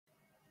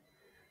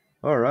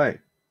All right.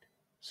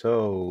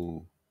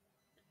 So,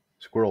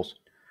 squirrels.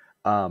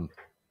 Um,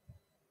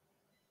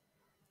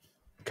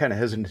 kind of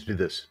hesitant to do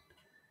this.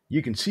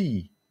 You can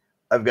see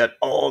I've got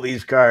all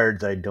these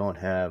cards I don't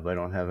have. I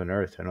don't have an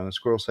Earth. I don't have a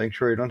Squirrel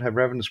Sanctuary. I don't have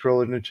Raven,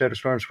 Scroll, and Cheddar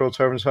Storm, Scroll,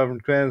 Sovereign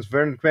Clans,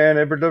 Vernon Clan,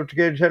 Ever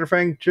Dovecade, Cheddar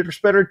Fang, Chitter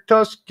Spetter,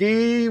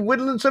 Tusky,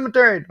 Woodland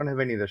Cemetery. I don't have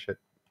any of that shit.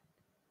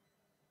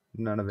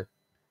 None of it.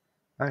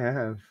 I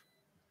have.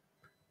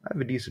 I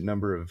have a decent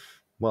number of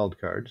wild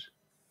cards.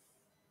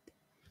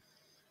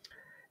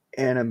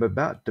 And I'm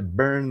about to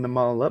burn them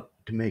all up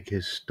to make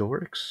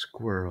historic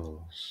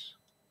squirrels.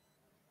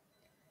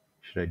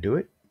 Should I do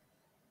it?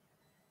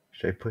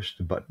 Should I push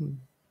the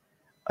button?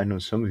 I know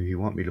some of you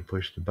want me to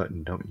push the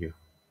button, don't you?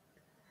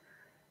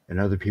 And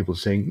other people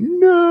saying,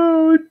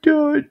 no,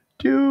 don't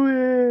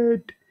do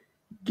it.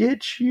 Get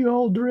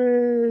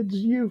Shieldreds,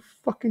 you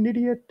fucking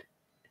idiot.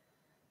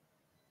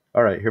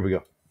 All right, here we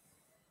go.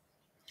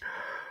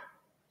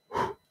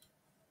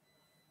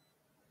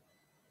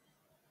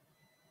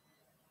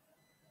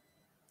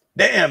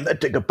 Damn, that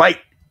took a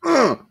bite.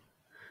 Ugh.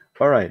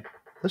 All right,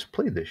 let's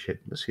play this shit.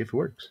 Let's see if it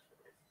works.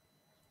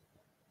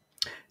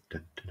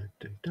 Dun, dun,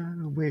 dun,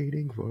 dun,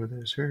 waiting for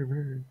the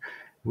server,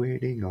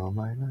 waiting all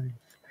my life,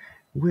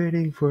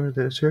 waiting for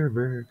the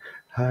server,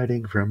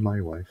 hiding from my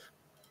wife.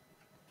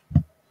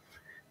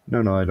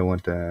 No, I don't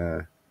want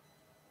that.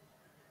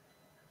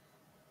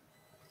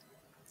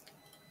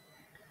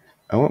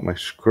 I want my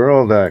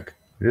squirrel deck.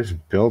 I just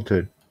built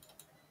it.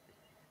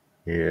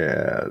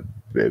 Yeah,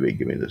 baby,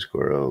 give me the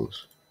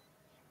squirrels.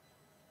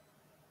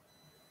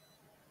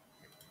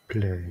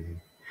 Play.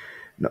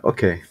 No,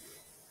 okay.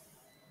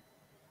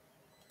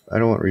 I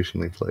don't want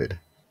recently played.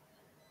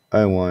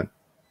 I want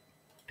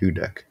new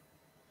deck.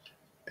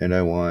 And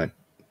I want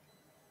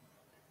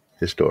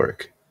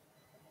historic.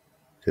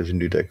 Because a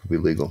new deck will be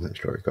legal and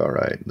historic.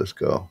 Alright, let's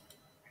go.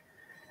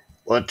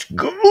 Let's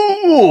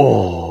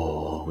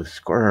go with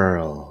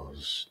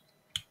squirrels.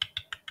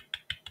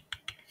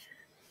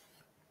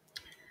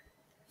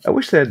 I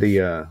wish they had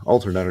the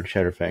alternate of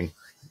Chatterfang.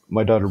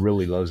 My daughter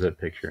really loves that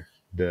picture.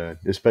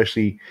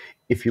 Especially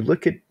if you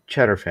look at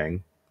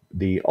Chatterfang,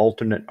 the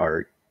alternate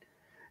art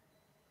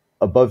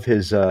above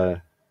his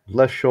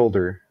left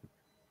shoulder,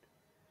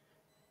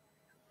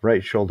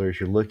 right shoulder, as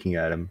you're looking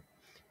at him,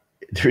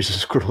 there's a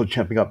squirrel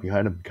jumping up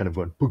behind him, kind of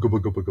going booga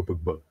booga booga booga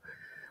booga.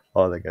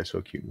 Oh, that guy's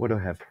so cute. What do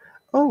I have?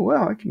 Oh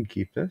wow, I can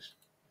keep this.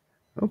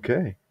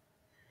 Okay.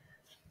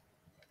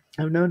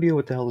 I have no idea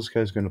what the hell this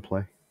guy's going to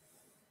play.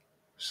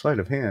 Sleight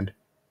of hand.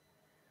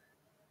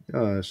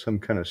 Some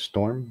kind of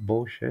storm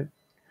bullshit.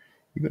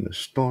 You gonna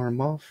storm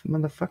off,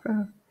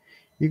 motherfucker?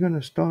 You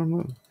gonna storm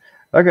off?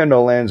 I got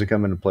no lands that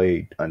come into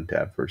play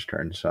untapped first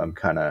turn, so I'm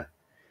kind of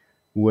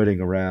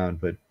waiting around.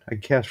 But I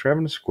cast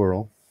Ravenous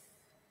Squirrel.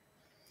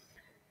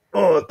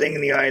 Oh, thing in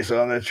the eyes.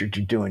 Oh, that's what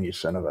you're doing, you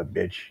son of a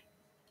bitch.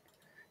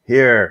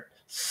 Here,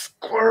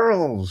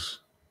 squirrels.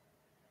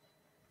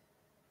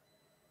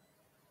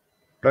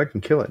 But I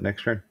can kill it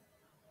next turn.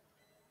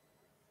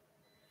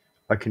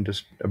 I can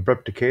just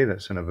abrupt decay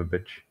that son of a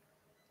bitch.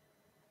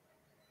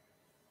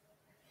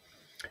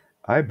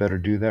 I better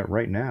do that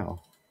right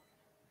now.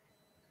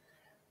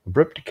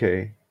 Abrupt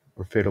decay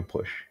or fatal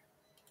push.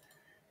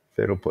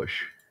 Fatal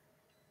push.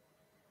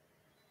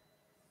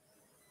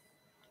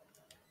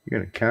 You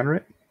gonna counter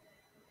it?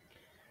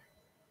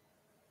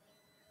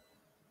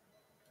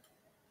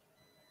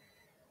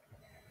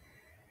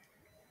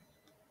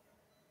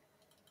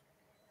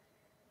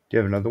 Do you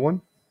have another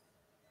one?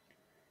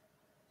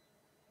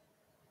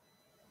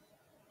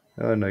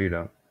 Oh, no, you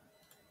don't.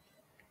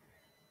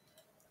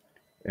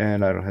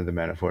 And I don't have the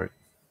mana for it.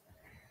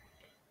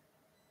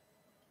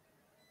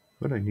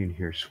 What do I need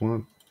here?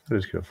 Swamp? I'll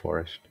just get a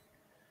forest.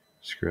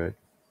 Screw it.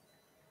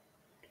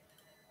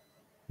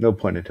 No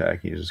point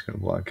attacking, he's just going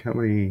to block. How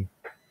many?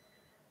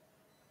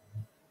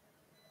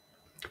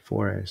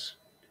 4 ice.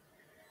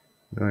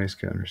 Nice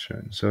counter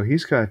strike. So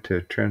he's got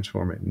to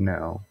transform it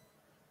now.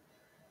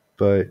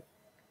 But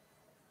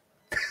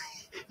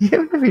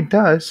even if he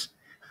does,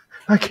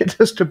 I can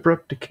just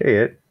abrupt decay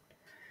it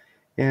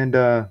and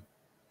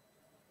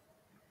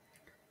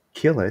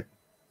kill it.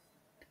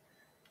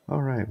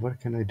 Alright, what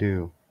can I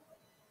do?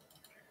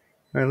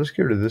 Alright, let's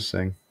get rid of this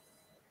thing.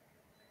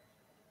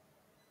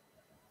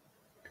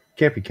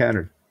 Can't be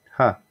countered.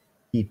 Ha!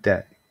 Eat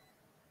that.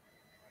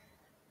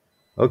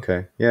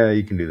 Okay, yeah,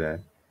 you can do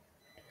that.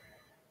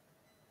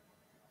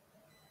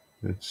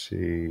 Let's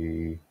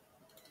see.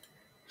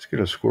 Let's get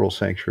a Squirrel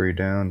Sanctuary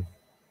down.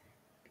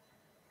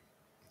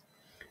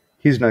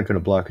 He's not going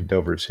to block a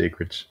Delver of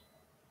Secrets.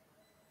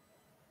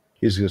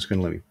 He's just going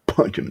to let me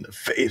punch him in the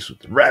face with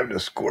the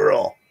ravenous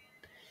squirrel.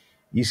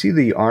 You see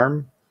the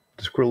arm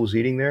the squirrel is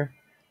eating there?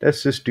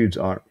 That's this dude's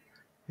arm.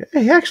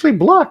 He actually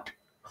blocked.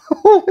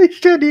 Holy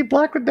shit, he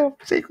blocked with Delver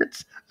of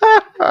Secrets.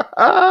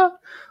 All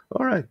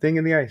right, thing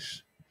in the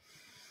ice.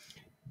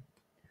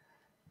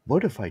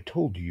 What if I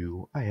told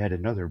you I had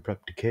another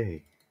abrupt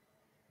decay?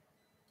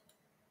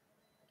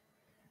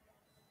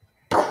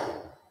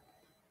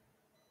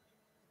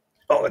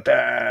 Oh,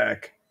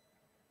 attack!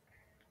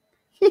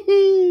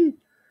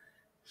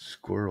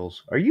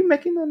 Squirrels. Are you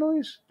making that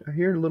noise? I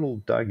hear a little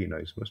doggy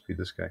noise. Must be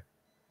this guy.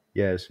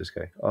 Yeah, it's this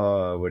guy.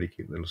 Oh, what a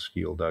cute little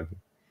steel doggy.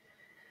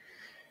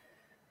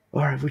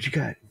 All right, what you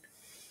got?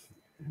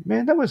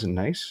 Man, that wasn't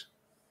nice.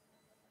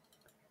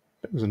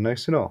 That wasn't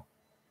nice at all.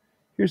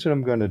 Here's what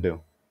I'm going to do.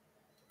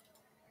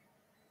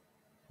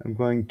 I'm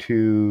going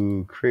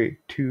to create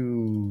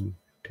 2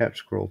 tap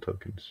squirrel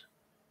tokens.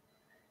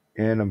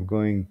 And I'm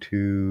going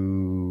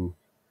to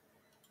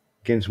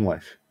gain some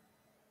life.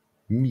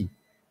 Me.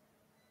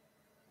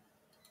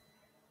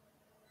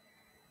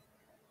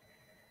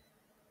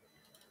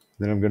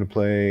 Then I'm going to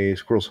play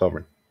Squirrel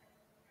Sovereign.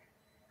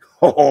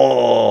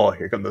 Oh,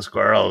 here come the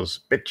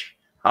squirrels, bitch.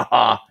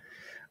 Haha.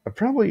 I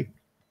probably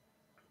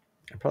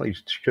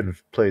should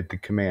have played the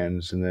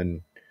commands and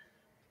then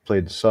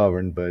played the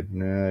Sovereign, but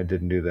nah, I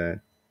didn't do that.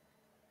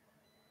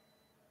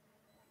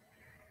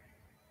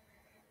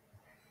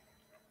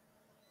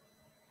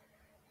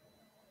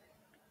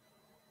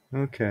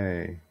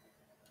 Okay.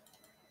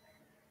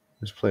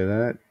 Let's play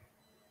that.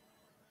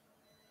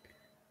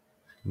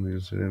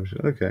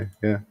 Okay,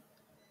 yeah.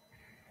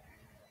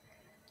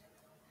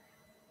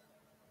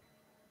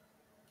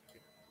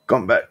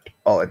 Combat,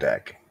 all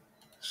attack.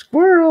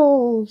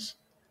 Squirrels!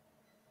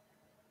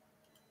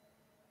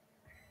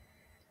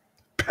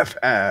 Paff,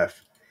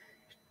 paff.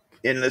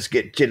 And let's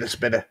get Chilla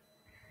Spitter.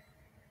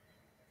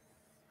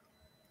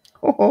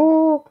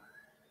 Oh,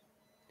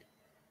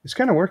 it's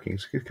kind of working.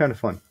 It's kind of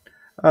fun.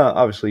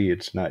 Obviously,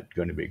 it's not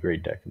going to be a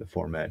great deck in the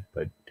format,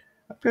 but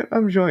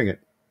I'm enjoying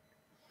it.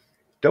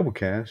 Double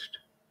cast.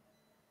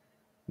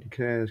 You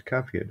can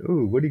copy it.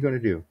 Ooh, what are you going to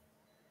do?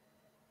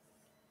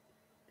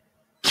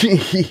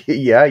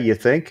 Yeah, you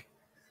think?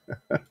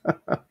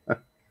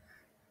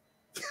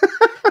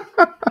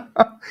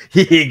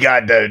 He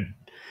got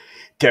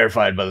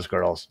terrified by the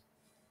squirrels.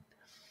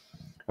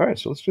 All right,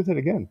 so let's do that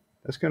again.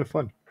 That's kind of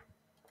fun.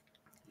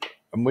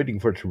 I'm waiting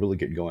for it to really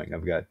get going.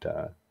 I've got,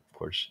 of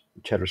course,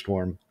 Cheddar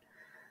Storm.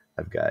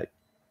 I've got.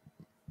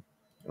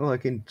 Oh, I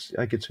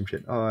get some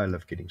shit. Oh, I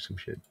love getting some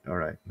shit. All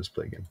right, let's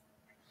play again.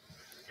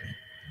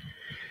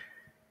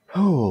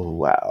 Oh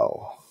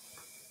wow.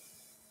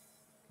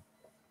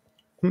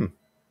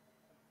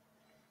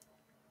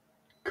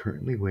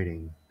 Currently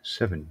waiting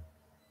 7,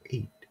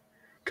 8.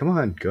 Come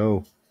on,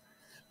 go.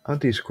 I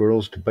want these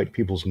squirrels to bite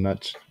people's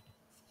nuts.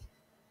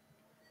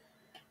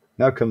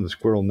 Now come the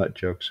squirrel nut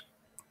jokes.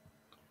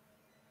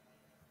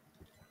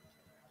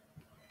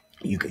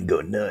 You can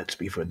go nuts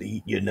before they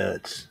eat your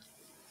nuts.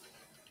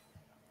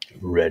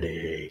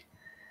 Ready.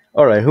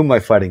 All right, who am I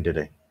fighting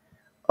today?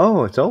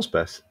 Oh, it's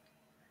Elspeth.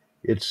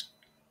 It's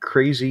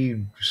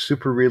crazy,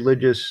 super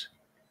religious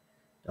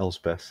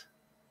Elspeth.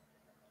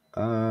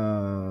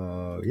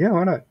 Yeah,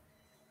 why not?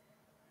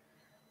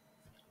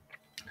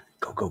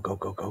 Go, go, go,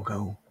 go, go,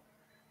 go.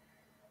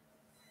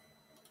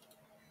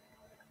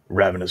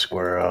 Ravenous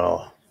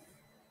squirrel.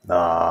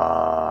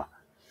 Ah.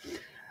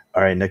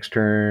 All right, next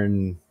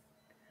turn.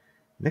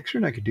 Next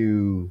turn I could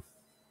do.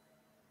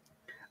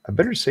 I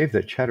better save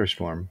that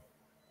Chatterstorm.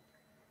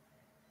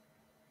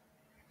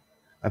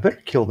 I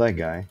better kill that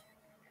guy.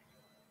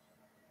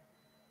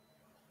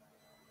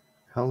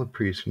 Howl the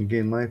Priest. When you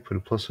gain life, put a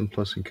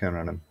 +1/+1 counter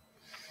on him.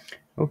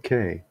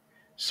 Okay.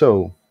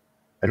 So,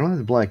 I don't have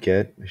the black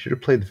yet. I should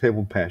have played the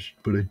Fabled Passion,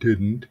 but I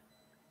didn't.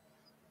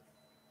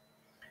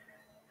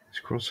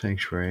 Squirrel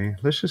Sanctuary.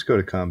 Let's just go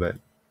to combat.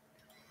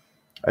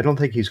 I don't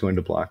think he's going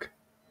to block.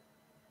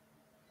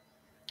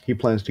 He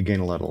plans to gain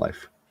a lot of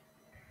life.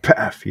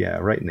 Paff! Yeah,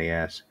 right in the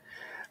ass.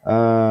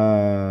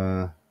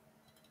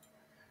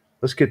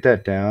 Let's get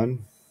that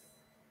down.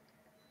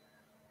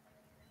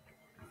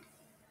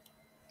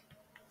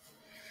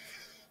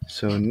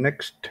 So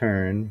next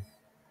turn,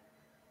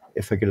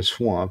 if I get a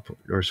swamp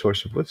or a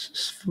source of what's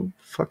this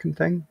fucking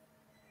thing?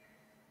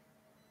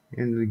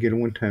 And we get a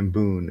one-time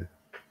boon.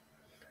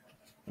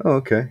 Oh,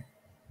 okay.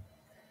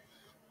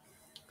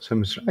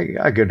 So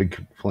I gotta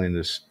keep playing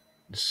this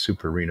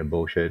super arena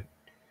bullshit.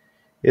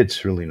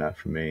 It's really not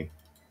for me.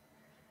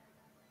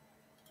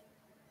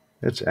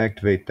 Let's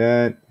activate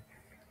that.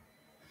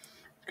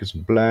 Get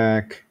some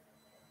black.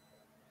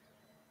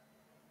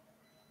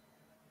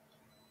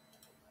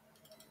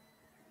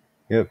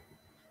 Yep.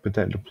 Put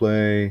that into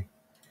play.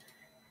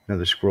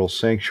 Another Squirrel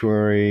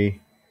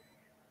Sanctuary.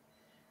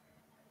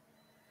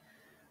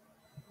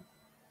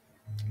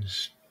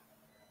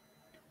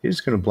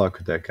 He's going to block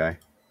with that guy.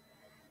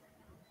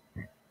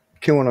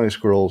 Kill one of my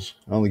squirrels.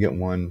 I only get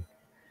one.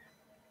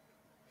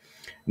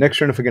 Next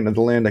turn, if I get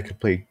another land, I could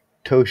play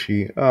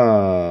Toshi.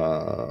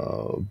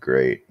 Oh,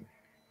 great.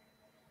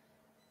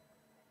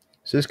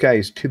 So this guy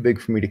is too big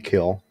for me to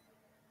kill.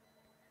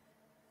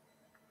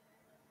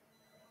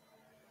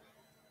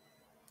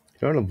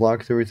 Do I want to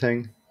block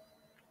everything?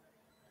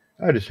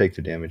 I'll just take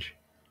the damage.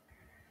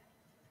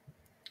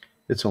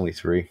 It's only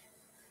 3.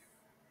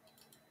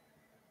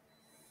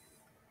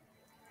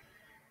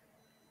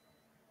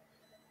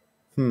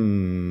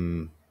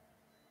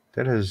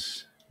 That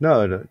has...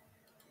 No, it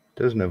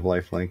doesn't have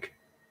lifelink.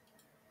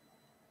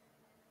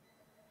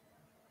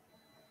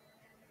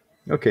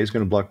 Okay, he's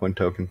going to block 1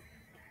 token.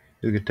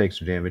 He's gonna take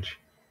some damage.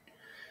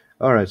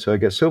 Alright, so I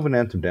got Sylvan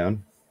Anthem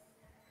down.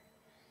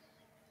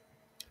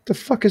 What the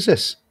fuck is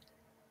this?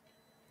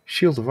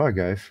 Shield of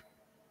Argive.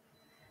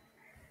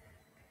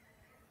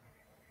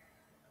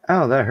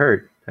 Ow, that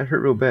hurt. That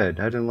hurt real bad.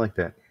 I didn't like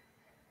that.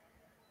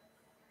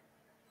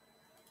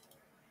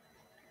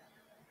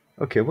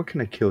 Okay, what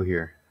can I kill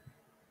here?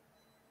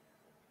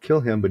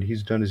 Kill him, but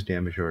he's done his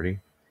damage already.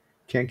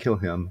 Can't kill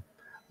him.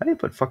 I need to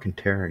put fucking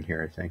Terror in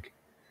here, I think.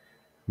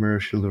 Mirror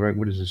Shield of Right.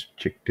 What does this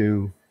chick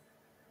do?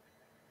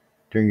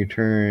 During your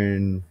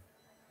turn.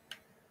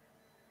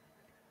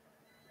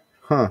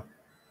 Huh.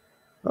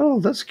 Oh,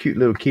 that's a cute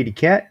little kitty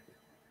cat.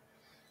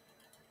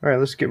 Alright,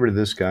 let's get rid of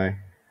this guy.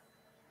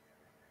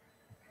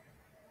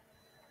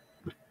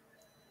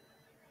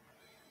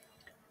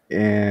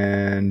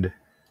 And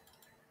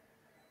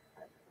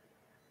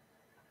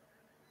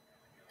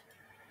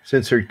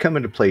since they're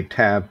coming to play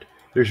tapped,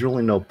 there's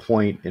really no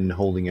point in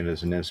holding it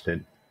as an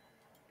instant.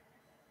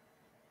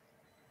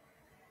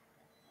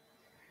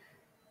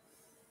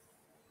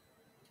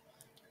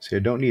 See, I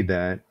don't need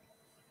that.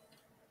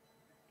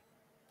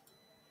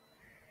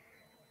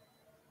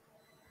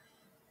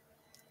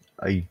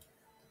 I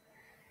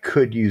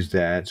could use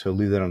that, so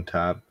leave that on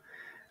top.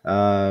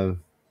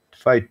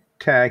 If I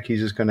attack,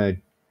 he's just going to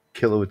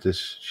kill it with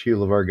this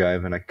Shield of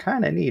Argive, and I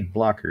kind of need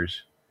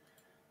blockers.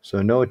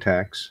 So no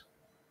attacks.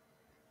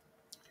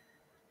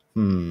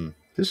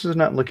 This is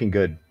not looking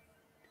good.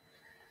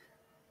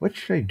 What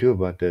should I do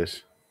about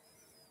this?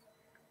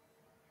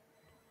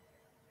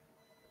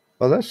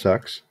 Oh, that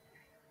sucks.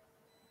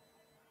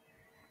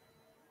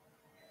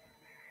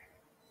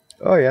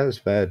 Oh yeah, that's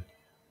bad.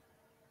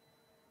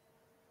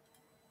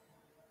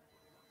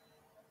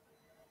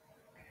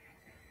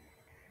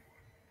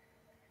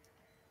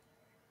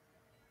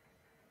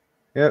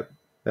 Yep,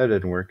 that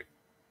didn't work.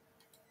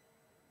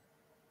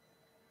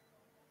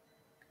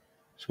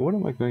 So what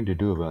am I going to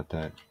do about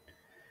that?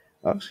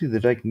 Obviously the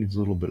deck needs a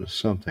little bit of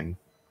something.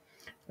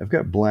 I've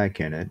got black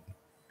in it.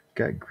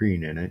 Got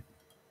green in it.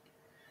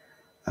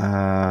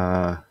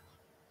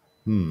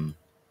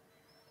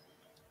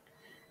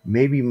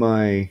 Maybe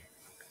my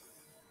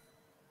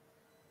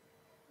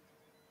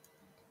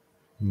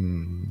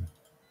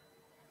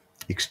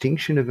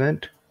Extinction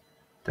Event?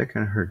 That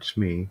kind of hurts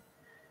me.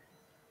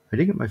 I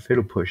didn't get my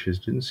Fatal Pushes.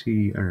 Didn't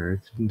see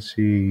Unearth. Didn't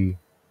see...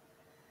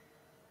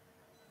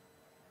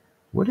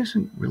 What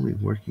isn't really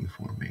working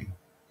for me?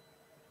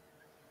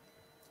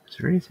 Is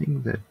there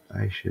anything that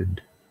I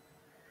should...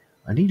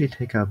 I need to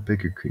take out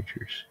bigger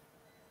creatures.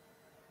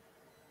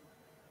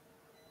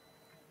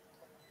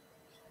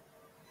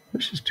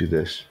 Let's just do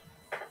this.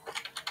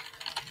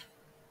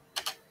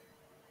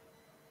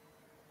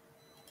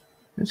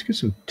 Let's get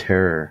some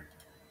Terror.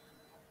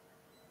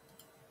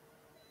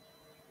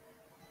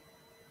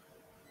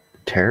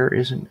 Terror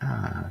isn't...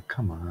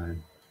 come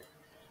on.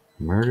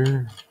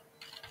 Murder?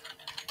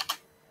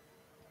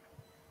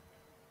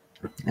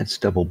 That's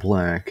double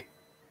black.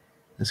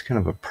 That's kind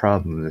of a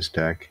problem in this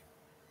deck.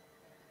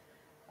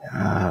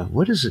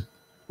 What is it?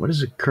 What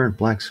is the current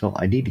black spell?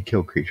 I need to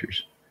kill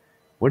creatures.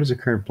 What is the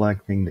current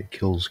black thing that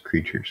kills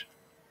creatures?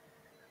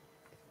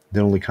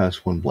 That only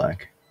costs 1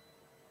 black.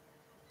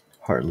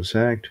 Heartless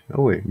Act.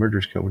 Oh wait,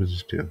 Murderous Cut. What does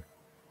this do?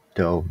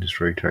 Delve,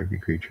 destroy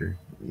target creature.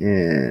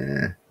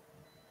 Yeah.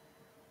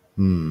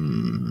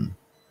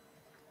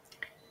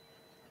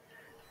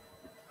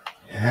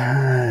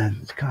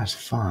 It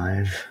costs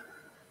 5,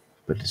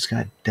 but it's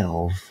got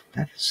Delve.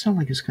 That doesn't sound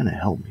like it's going to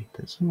help me.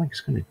 That doesn't sound like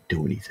it's going to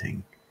do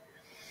anything.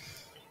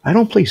 I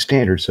don't play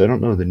Standard, so I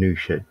don't know the new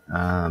shit.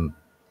 But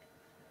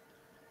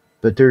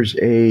there's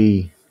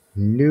a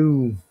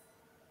new...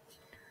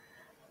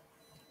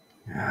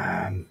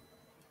 how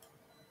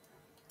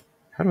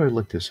do I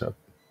look this up?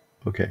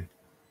 Okay,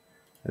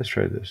 let's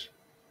try this.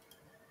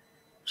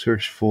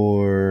 Search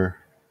for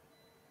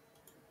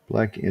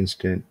black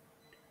instant,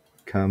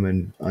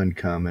 common,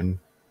 uncommon.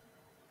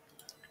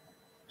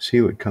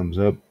 See what comes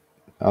up.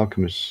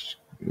 Alchemist,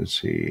 let's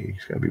see.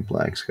 It's got to be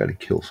black. It's got to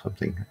kill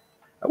something.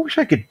 I wish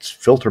I could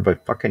filter by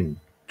fucking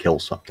kill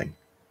something.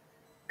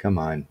 Come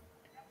on.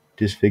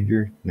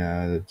 Disfigure?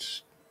 Nah,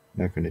 that's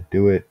not going to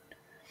do it.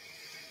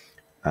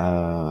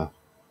 Devil's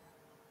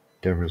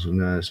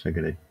nah, that's not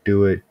going to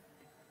do it.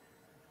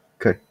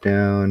 Cut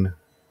down.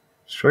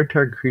 Destroy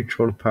target creature,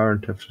 total power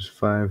and toughness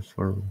 5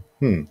 for...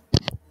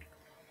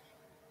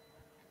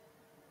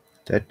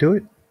 That do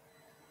it?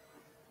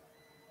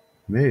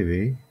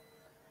 Maybe.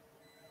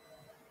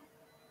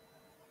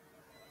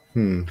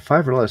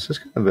 5 or less. That's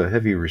kind of a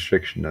heavy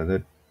restriction, though.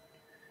 That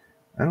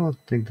I don't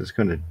think that's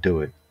going to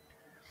do it.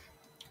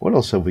 What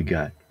else have we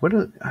got?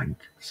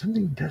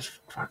 Something does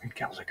fucking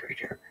kills a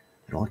creature.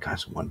 It only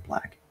costs 1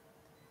 black.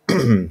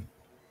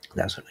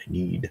 That's what I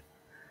need.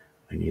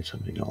 I need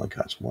something that only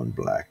costs 1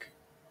 black.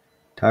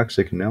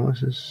 Toxic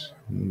Analysis.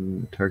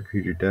 Target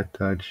creature death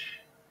touch.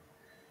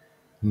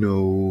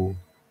 No.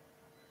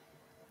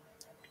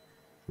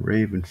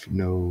 Raven.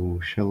 No.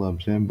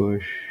 Shellob's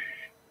Ambush.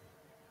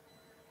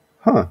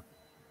 Huh.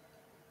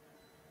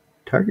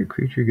 Target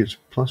creature gets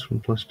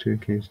 +1/+2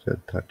 against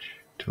death touch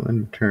till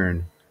end of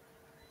turn.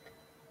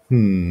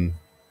 Hmm.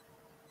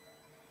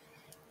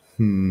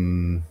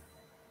 Hmm.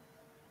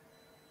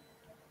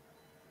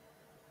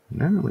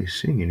 Not really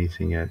seeing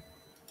anything yet.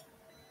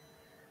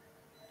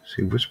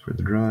 See, whisper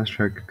the draw,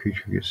 target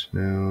creature gets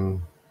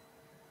no.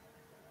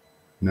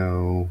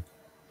 No.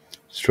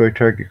 Destroy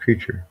target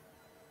creature.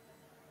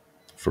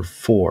 For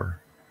 4.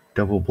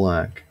 Double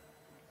black.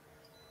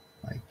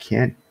 I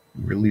can't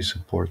really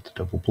support the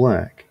double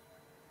black.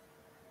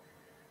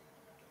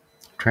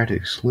 Try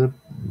to slip.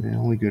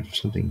 Only good if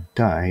something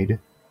died.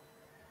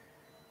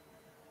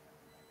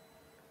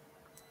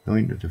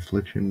 Knowing of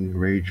affliction,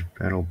 rage,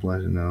 battle,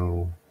 bless.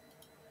 No.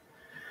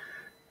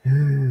 No,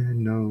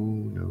 no,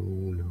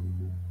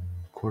 no.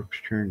 Corpse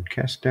turn.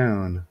 Cast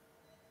down.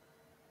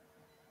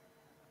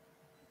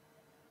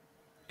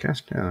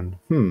 Cast down.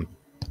 Hmm.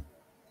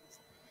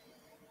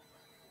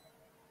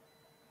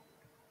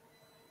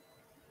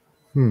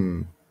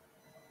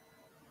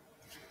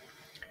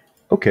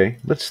 Okay,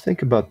 let's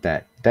think about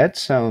that. That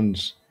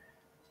sounds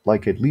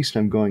like at least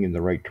I'm going in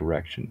the right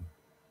direction.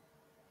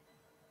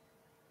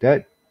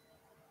 That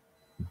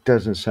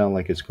doesn't sound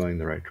like it's going in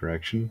the right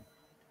direction.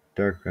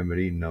 Dark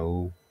Remedy,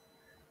 no.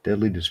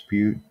 Deadly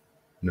Dispute,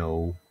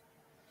 no.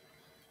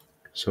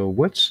 So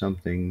what's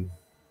something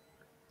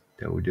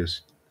that would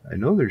just... I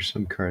know there's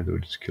some card that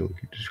would just kill a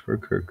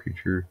discard card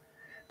creature.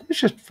 That's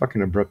just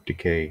fucking Abrupt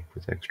Decay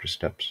with extra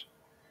steps.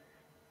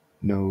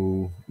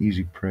 No.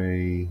 Easy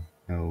Prey,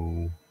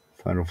 no.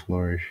 Final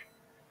Flourish.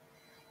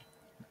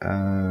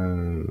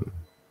 Uh...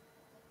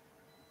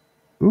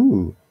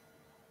 Ooh.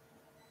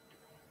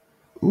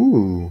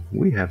 Ooh,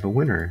 we have a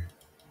winner.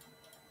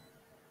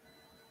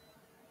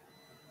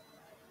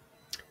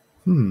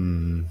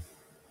 Hmm.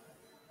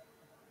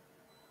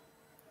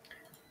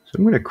 So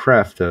I'm going to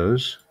craft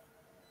those.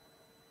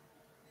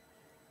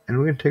 And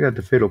we're going to take out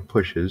the Fatal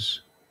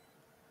Pushes.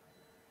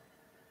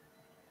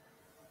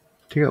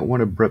 Take out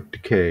one Abrupt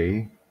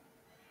Decay.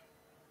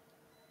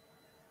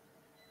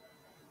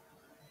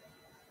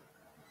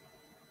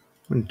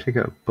 I'm going to take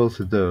out both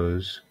of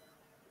those.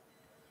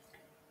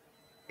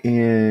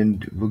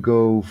 And we'll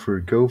go for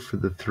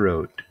the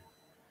Throat.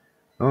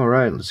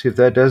 Alright, let's see if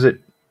that does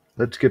it.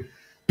 Let's get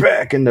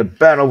back into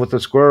battle with the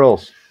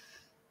squirrels.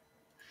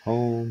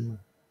 Home.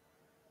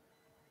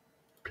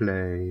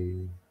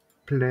 Play.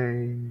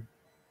 Play.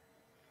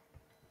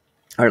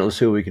 Alright, let's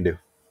see what we can do.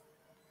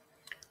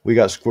 We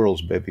got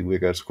squirrels, baby. We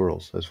got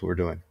squirrels. That's what we're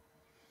doing.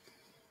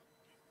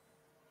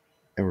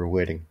 And we're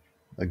waiting.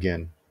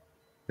 Again.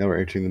 Now we're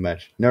entering the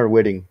match. Now we're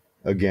waiting.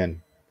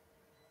 Again.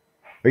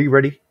 Are you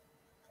ready?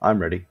 I'm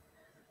ready.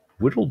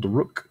 Whittle the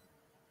Rook.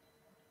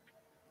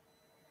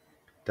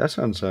 That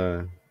sounds,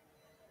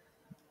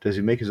 does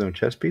he make his own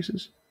chess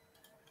pieces?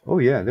 Oh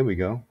yeah, there we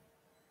go.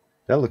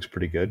 That looks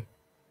pretty good.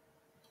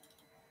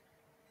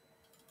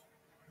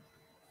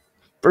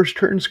 First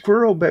turn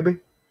squirrel, baby.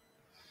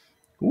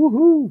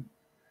 Woohoo!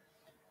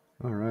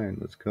 Alright,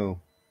 let's go.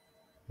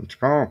 Let's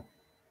go.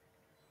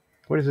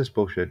 What is this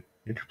bullshit?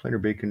 Interplanar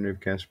bacon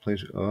nerve cast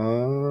plays.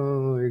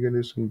 Oh, you're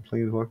gonna do some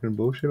planeswalking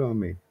bullshit on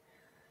me.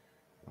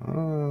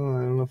 Oh,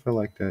 I don't know if I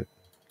like that.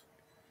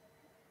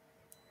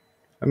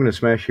 I'm gonna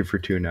smash you for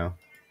 2 now.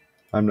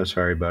 I'm not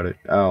sorry about it.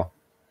 Ow.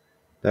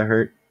 That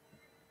hurt.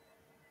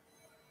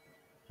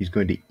 He's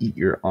going to eat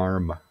your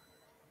arm.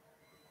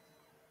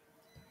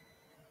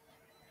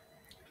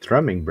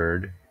 Thrumming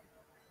bird?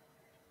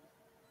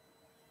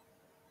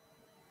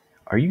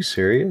 Are you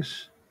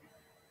serious?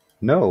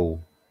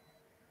 No.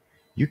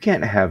 You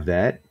can't have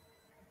that.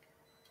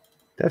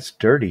 That's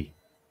dirty.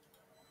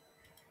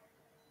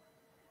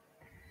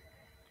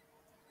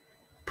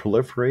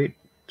 Proliferate?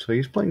 So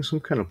he's playing some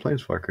kind of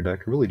planeswalker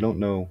deck. I really don't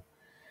know.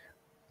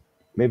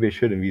 Maybe I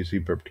should have used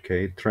Burp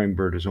Decay. Throwing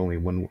bird is only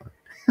 1.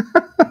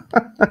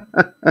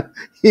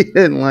 He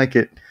didn't like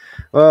it.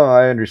 Oh,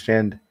 I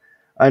understand.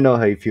 I know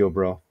how you feel,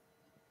 bro.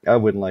 I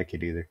wouldn't like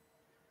it either.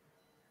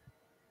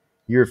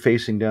 You're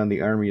facing down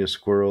the army of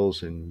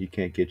squirrels and you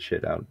can't get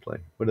shit out of play.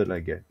 What did I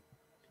get?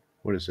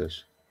 What is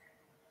this?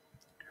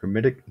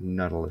 Hermetic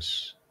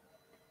Nautilus.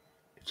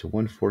 It's a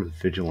 1/4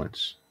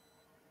 vigilance.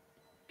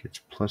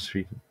 Gets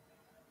 +3.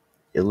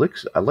 It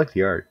looks... I like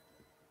the art.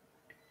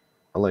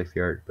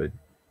 But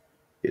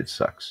it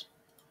sucks.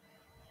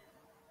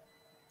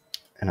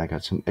 And I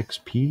got some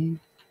XP.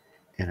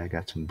 And I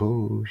got some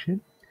bullshit.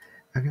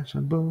 And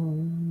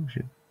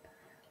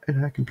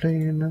I can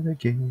play another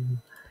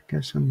game.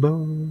 Got some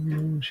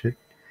bullshit.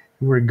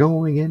 We're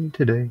going in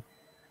today.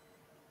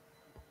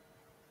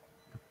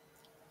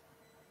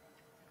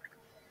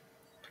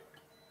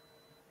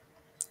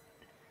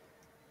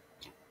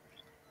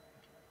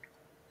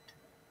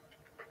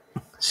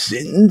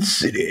 Sin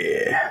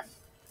City.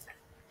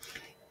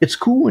 It's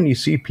cool when you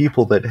see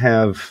people that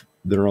have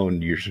their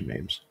own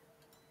usernames.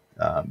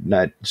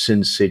 Not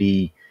Sin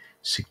City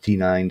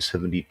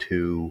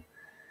 6972,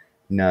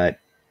 not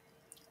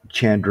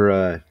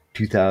Chandra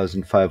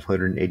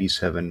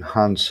 2587,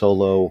 Han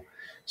Solo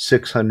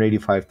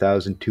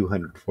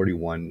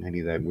 685,241,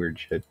 any of that weird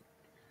shit.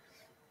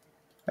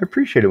 I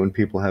appreciate it when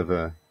people have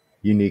a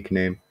unique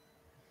name.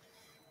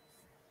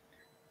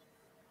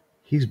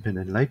 He's been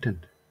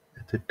enlightened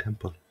at the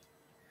temple.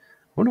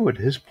 I wonder what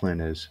his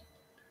plan is.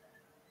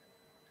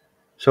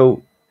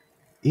 So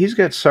he's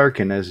got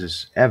Sarkin as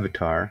his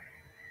avatar,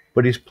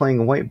 but he's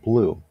playing white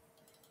blue.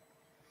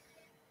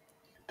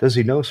 Does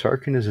he know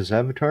Sarkin is his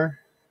avatar?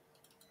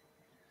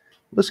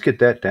 Let's get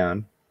that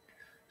down.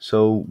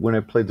 So when I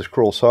play the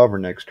Scroll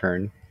Sovereign next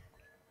turn,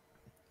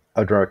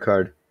 I'll draw a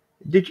card.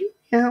 Did you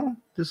meow?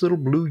 This little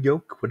blue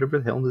yolk, whatever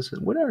the hell this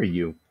is. What are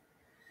you?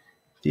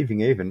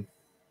 Thieving Avon.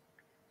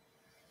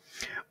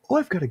 Oh,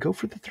 I've got to go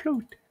for the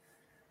throat.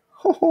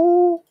 Ho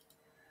ho!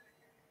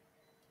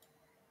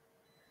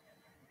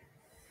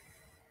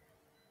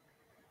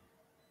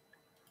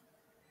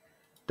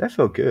 That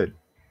felt good.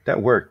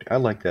 That worked. I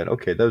like that.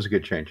 Okay, that was a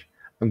good change.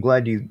 I'm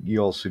glad you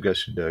all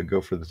suggested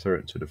go for the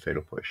throat instead of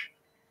Fatal Push.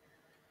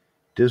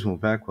 Dismal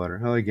Backwater.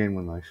 Oh, I gained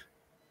 1 life.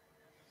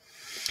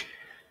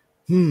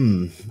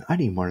 I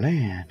need more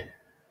land.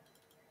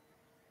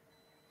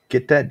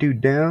 Get that dude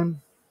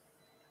down.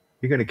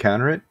 You're going to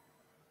counter it?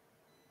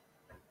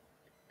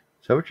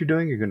 Is that what you're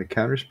doing? You're going to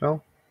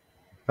counterspell?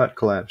 Not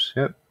collapse.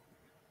 Yep.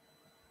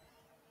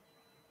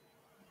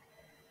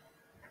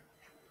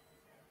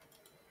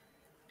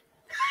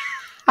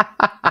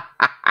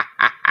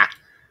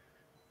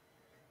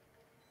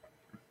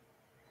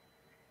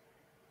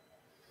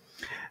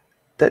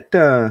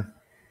 That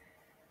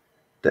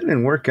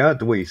didn't work out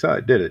the way you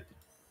thought, did it?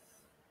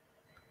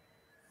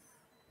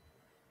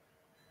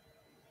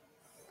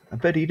 I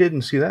bet he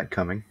didn't see that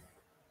coming.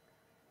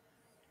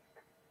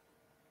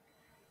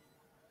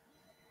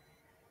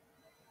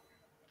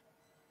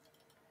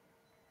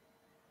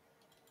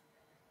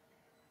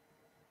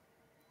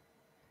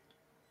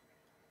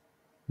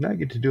 Now I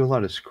get to do a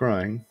lot of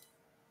scrying.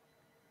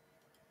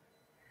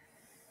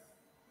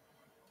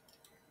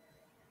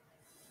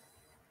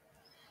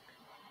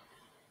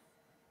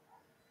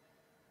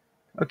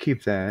 I'll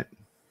keep that.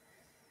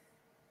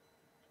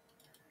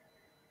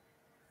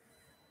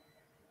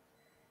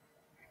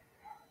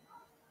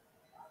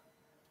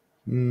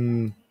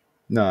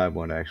 No, I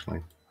won't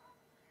actually.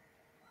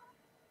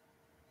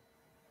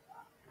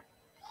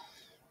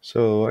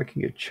 So I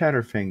can get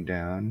Chatterfang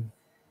down.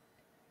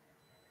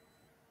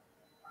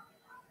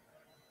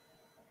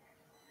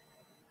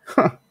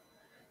 Huh.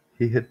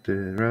 He hit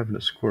the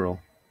ravenous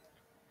squirrel.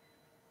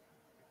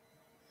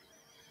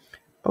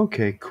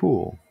 Okay,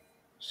 cool.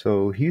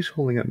 So he's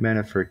holding up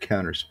mana for a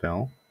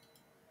counterspell.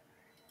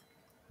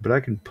 But I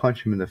can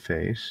punch him in the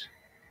face.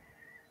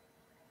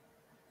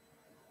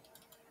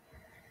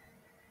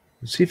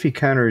 Let's see if he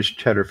counters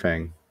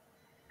Chatterfang.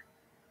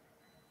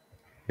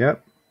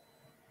 Yep.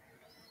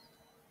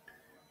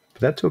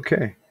 But that's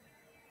okay.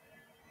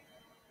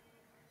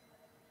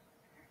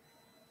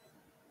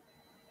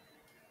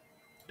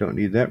 Don't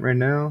need that right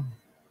now.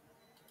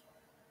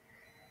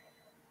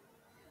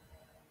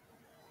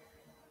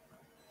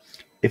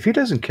 If he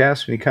doesn't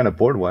cast any kind of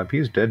board wipe,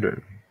 he's dead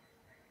to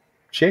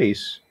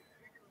Chase.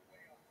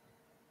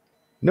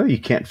 No, you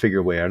can't figure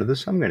a way out of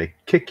this. I'm going to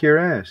kick your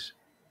ass.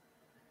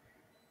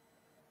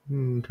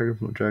 Target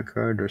from a draw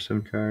card or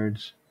 7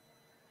 cards.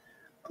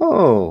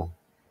 Oh,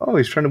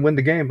 he's trying to win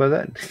the game by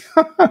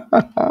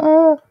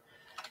that.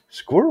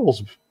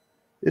 Squirrels.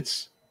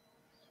 It's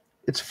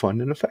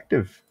fun and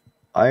effective.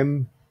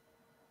 I'm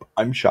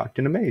shocked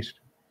and amazed.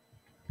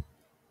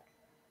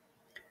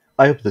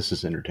 I hope this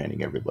is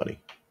entertaining everybody.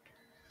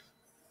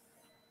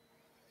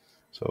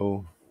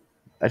 So,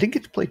 I didn't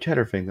get to play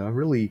Chatterfang though. I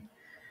really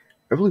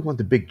want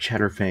the big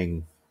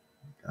Chatterfang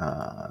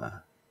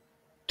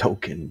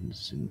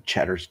tokens and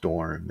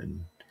Chatterstorm,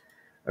 and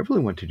I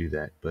really want to do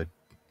that, but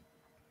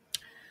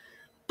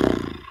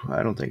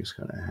I don't think it's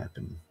going to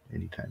happen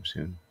anytime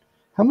soon.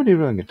 How many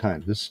do I got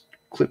time? This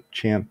clip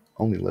champ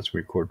only lets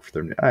me record for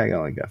 30 minutes. I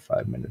only got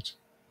 5 minutes.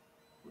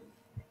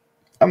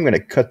 I'm going to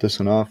cut this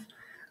one off,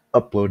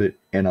 upload it,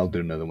 and I'll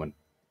do another one.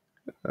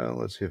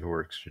 Let's see if it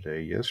works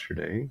today.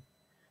 Yesterday,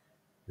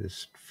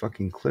 this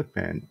fucking clip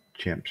and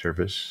champ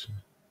service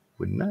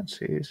would not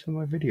save some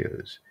of my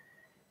videos,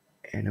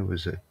 and it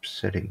was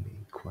upsetting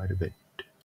me quite a bit.